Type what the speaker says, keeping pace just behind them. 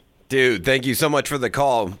Dude, thank you so much for the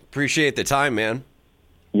call. Appreciate the time, man.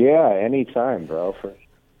 Yeah, anytime, bro.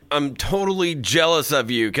 I'm totally jealous of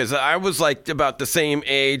you because I was like about the same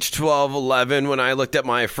age, 12, 11, when I looked at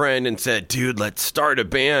my friend and said, dude, let's start a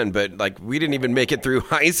band. But like, we didn't even make it through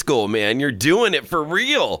high school, man. You're doing it for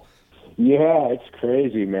real. Yeah, it's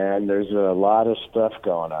crazy, man. There's a lot of stuff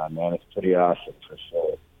going on, man. It's pretty awesome for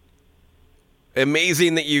sure.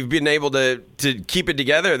 Amazing that you've been able to keep it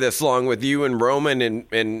together this long with you and Roman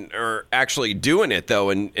and are actually doing it though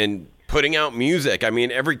and putting out music. I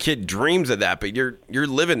mean, every kid dreams of that, but you're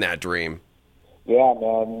living that dream. Yeah,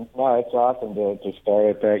 man. No, it's awesome to start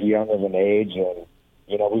at that young of an age, and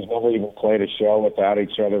we've never even played a show without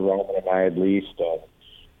each other, Roman and I at least.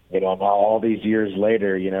 And now all these years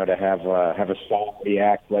later, to have a song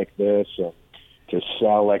react like this and to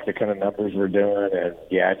sell like the kind of numbers we're doing, and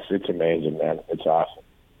yeah, it's amazing, man. It's awesome.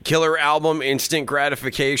 Killer album, instant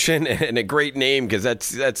gratification, and a great name because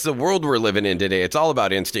that's the world we're living in today. It's all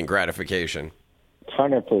about instant gratification.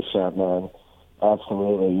 100%, man.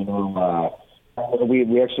 Absolutely.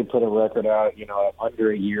 We actually put a record out,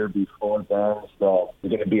 under a year before then, so it's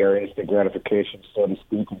going to be our instant gratification, so to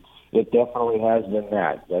speak. It definitely has been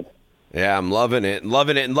that. Yeah, I'm loving it,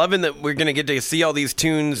 and loving that we're going to get to see all these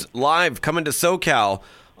tunes live coming to SoCal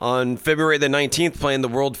on February the 19th, playing the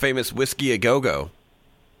world-famous Whiskey A Go-Go.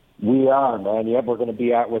 We are, man. Yep, we're going to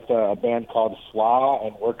be out with a band called Flaw,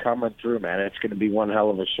 and we're coming through, man. It's going to be one hell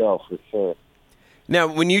of a show for sure. Now,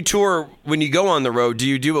 when you tour, when you go on the road, do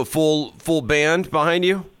you do a full band behind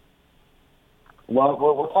you? Well,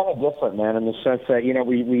 we're kind of different, man, in the sense that,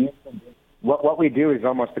 what we do is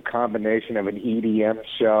almost a combination of an EDM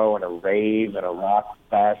show and a rave and a rock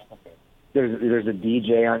fest. There's a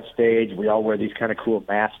DJ on stage. We all wear these kind of cool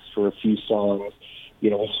masks for a few songs. We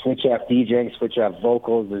switch out DJing, switch out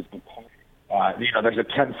vocals. There's a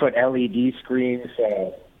 10-foot LED screen.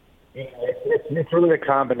 So it's really a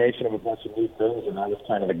combination of a bunch of new things, and that was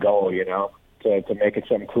kind of the goal, to make it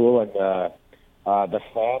something cool. And the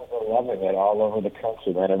fans are loving it all over the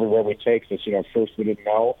country, man. Everywhere we take this, first we didn't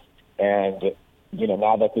know. And,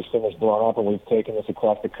 now that this thing is blown up and we've taken this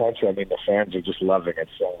across the country, I mean, the fans are just loving it.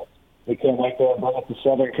 So we can't wait to bring it to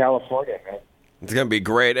Southern California, man. It's going to be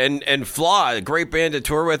great. And Flaw, a great band to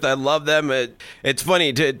tour with. I love them. It's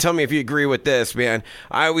funny. Tell me if you agree with this, man.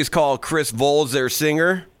 I always call Chris Voles their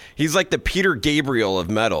singer. He's like the Peter Gabriel of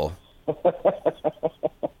metal. Well,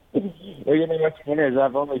 what's funny is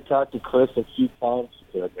I've only talked to Chris a few times.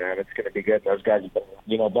 Good, man. It's going to be good. Those guys have been,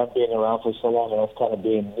 them being around for so long and us kind of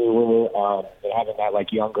being newer and having that,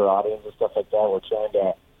 like, younger audience and stuff like that. We're trying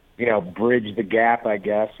to, bridge the gap, I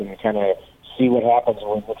guess, and kind of see what happens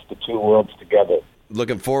when we mix the two worlds together.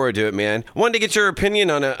 Looking forward to it, man. Wanted to get your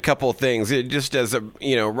opinion on a couple of things, just as a,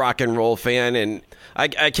 rock and roll fan. And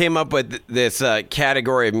I came up with this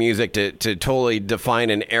category of music to totally define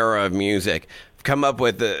an era of music. Come up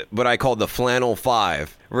with what I call the Flannel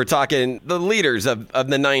Five. We're talking the leaders of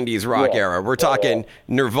the 90s rock era. We're talking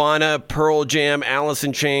Nirvana, Pearl Jam, Alice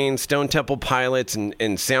in Chains, Stone Temple Pilots, and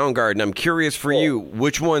Soundgarden. I'm curious for you,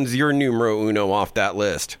 which one's your numero uno off that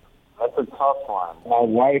list? That's a tough one. My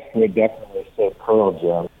wife would definitely say Pearl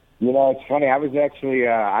Jam. It's funny. I was actually,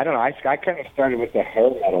 I don't know, I kind of started with the hair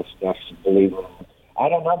metal stuff, believe it. I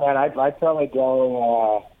don't know, man. I'd probably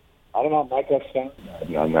go, I don't know, Michael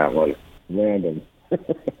Soundgarden on that one. Random.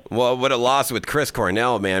 Well, what a loss with Chris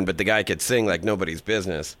Cornell, man, but the guy could sing like nobody's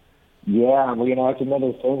business. Yeah, well, that's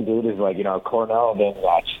another thing, dude, is like, Cornell then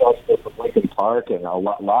Chester from Linkin Park and a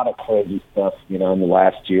lot of crazy stuff, in the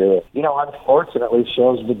last year. Unfortunately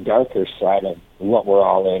shows the darker side of what we're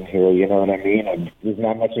all in here, you know what I mean? And there's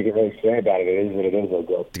not much you can really say about it. It is what it is, I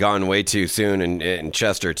guess. It's gone way too soon, and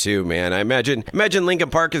Chester too, man. I imagine Linkin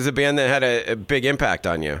Park is a band that had a big impact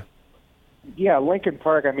on you. Yeah, Linkin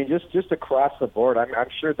Park, I mean, just across the board, I'm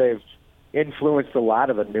sure they've influenced a lot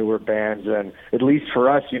of the newer bands, and at least for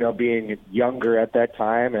us, being younger at that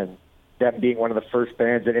time, and them being one of the first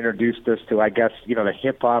bands that introduced us to, I guess, the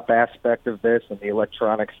hip-hop aspect of this and the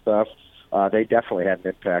electronic stuff, they definitely had an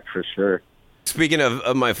impact for sure. Speaking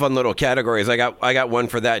of my fun little categories, I got one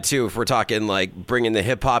for that too, if we're talking like bringing the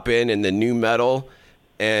hip-hop in and the new metal,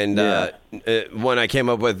 and one I came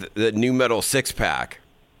up with, the new metal six-pack.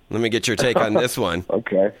 Let me get your take on this one.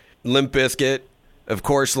 Okay. Limp Bizkit, of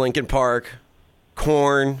course, Linkin Park,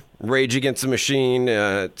 Korn, Rage Against the Machine,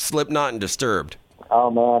 Slipknot, and Disturbed.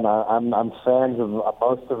 Oh man, I'm fans of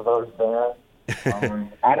most of those bands.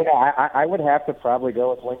 I don't know. I would have to probably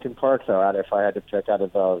go with Linkin Park though, if I had to pick out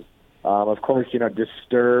of those. Of course,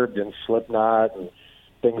 Disturbed and Slipknot and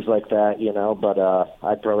things like that. But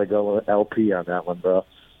I'd probably go with LP on that one, bro.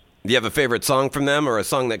 Do you have a favorite song from them or a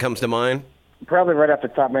song that comes to mind? Probably right off the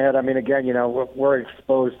top of my head. I mean, again, we're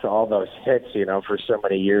exposed to all those hits, for so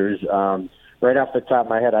many years. Right off the top of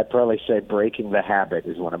my head, I'd probably say "Breaking the Habit"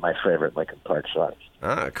 is one of my favorite Linkin Park songs.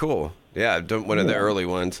 Ah, cool. Yeah, one of the early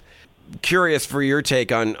ones. Curious for your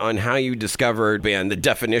take on how you discovered, the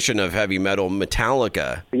definition of heavy metal,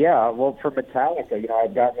 Metallica. Yeah, well, for Metallica,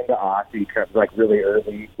 I'd gotten into Ozzy like really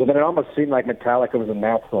early. But then it almost seemed like Metallica was a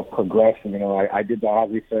natural progression. I did the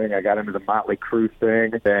Ozzy thing, I got into the Motley Crue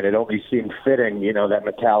thing, and it only seemed fitting, that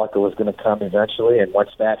Metallica was going to come eventually. And once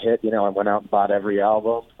that hit, I went out and bought every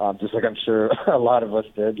album, just like I'm sure a lot of us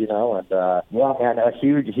did, and yeah, man, a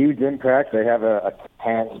huge impact. They have a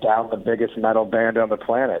hands down the biggest metal band on the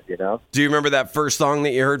planet, Do you remember that first song that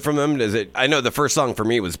you heard from them? I know the first song for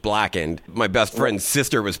me was Blackened. My best friend's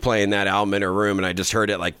sister was playing that album in her room, and I just heard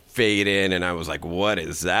it like fade in, and I was like, what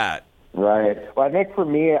is that? Right. Well, I think for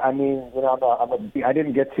me, I mean, I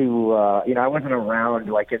didn't get to, I wasn't around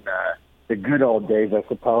like in the good old days, I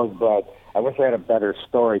suppose, but I wish I had a better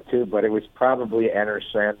story too, but it was probably Enter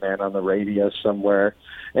Sandman on the radio somewhere.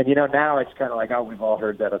 And, now it's kind of like, oh, we've all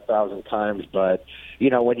heard that 1,000 times. But,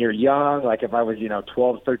 when you're young, like if I was,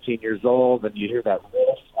 12, 13 years old and you hear that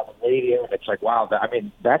riff on the radio, and it's like, wow,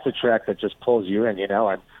 that's a track that just pulls you in,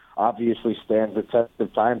 and obviously stands the test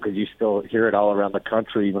of time because you still hear it all around the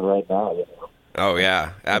country even right now. Oh,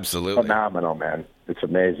 yeah, absolutely. It's phenomenal, man. It's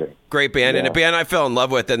amazing. Great band, and a band I fell in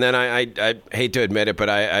love with. And then I hate to admit it, but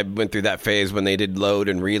I went through that phase when they did Load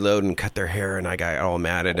and Reload and cut their hair, and I got all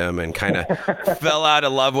mad at them and kind of fell out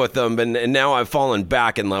of love with them. And now I've fallen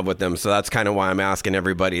back in love with them. So that's kind of why I'm asking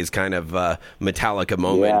everybody's kind of Metallica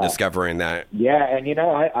moment, discovering that. Yeah, and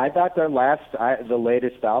I thought their the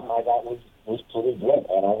latest album I thought was pretty good,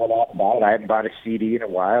 and I went out and bought it. I hadn't bought a CD in a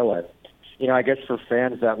while, and I guess for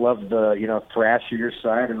fans that love the, thrashier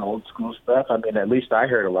side and old school stuff, I mean, at least I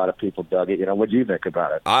heard a lot of people dug it. What'd you think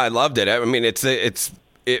about it? I loved it. I mean, it's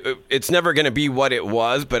never going to be what it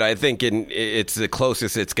was, but I think it's the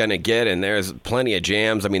closest it's going to get, and there's plenty of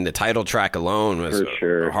jams. I mean, the title track alone was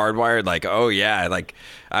Hardwired. Like, oh, yeah, like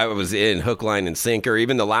I was in hook, line, and sinker.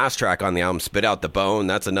 Even the last track on the album, Spit Out the Bone,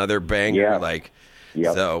 that's another banger. Yeah. Like,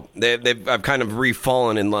 yep. So I've kind of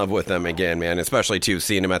re-fallen in love with them again, man, especially, too,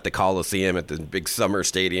 seeing them at the Coliseum at the big summer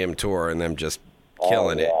stadium tour and them just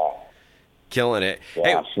killing it. Killing it.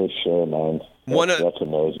 Yeah, for sure, man. That's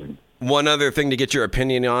amazing. One other thing to get your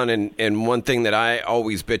opinion on, and one thing that I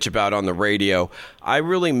always bitch about on the radio, I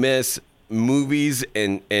really miss movies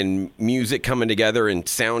and music coming together in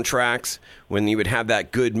soundtracks when you would have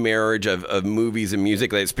that good marriage of movies and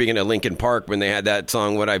music. Like, speaking of Linkin Park, when they had that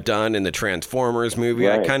song What I've Done in the Transformers movie,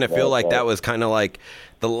 I kind of feel like that was kind of like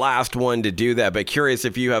the last one to do that. But curious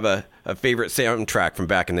if you have a favorite soundtrack from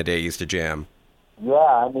back in the day you used to jam. Yeah,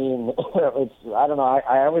 I mean, I don't know.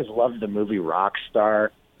 I always loved the movie Rockstar.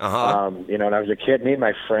 When I was a kid, me and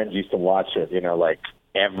my friends used to watch it, like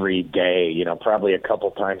every day, probably a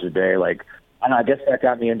couple times a day. Like, I don't know, I guess that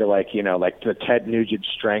got me into like the Ted Nugent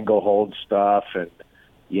Stranglehold stuff and,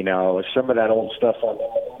 some of that old stuff on there.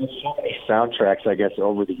 There's so many soundtracks, I guess,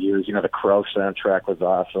 over the years. The Crow soundtrack was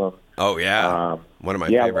awesome. Oh, yeah. One of my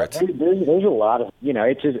favorites. There's a lot of,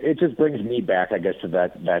 it just brings me back, I guess, to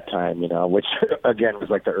that time, which, again, was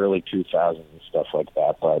like the early 2000s and stuff like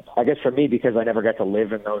that. But I guess for me, because I never got to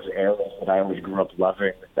live in those eras that I always grew up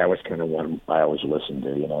loving, that was kind of what I always listened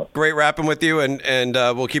to, Great rapping with you, and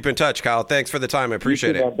we'll keep in touch, Kyle. Thanks for the time. I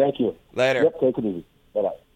appreciate it. Man. Thank you. Later. Yep, take it easy.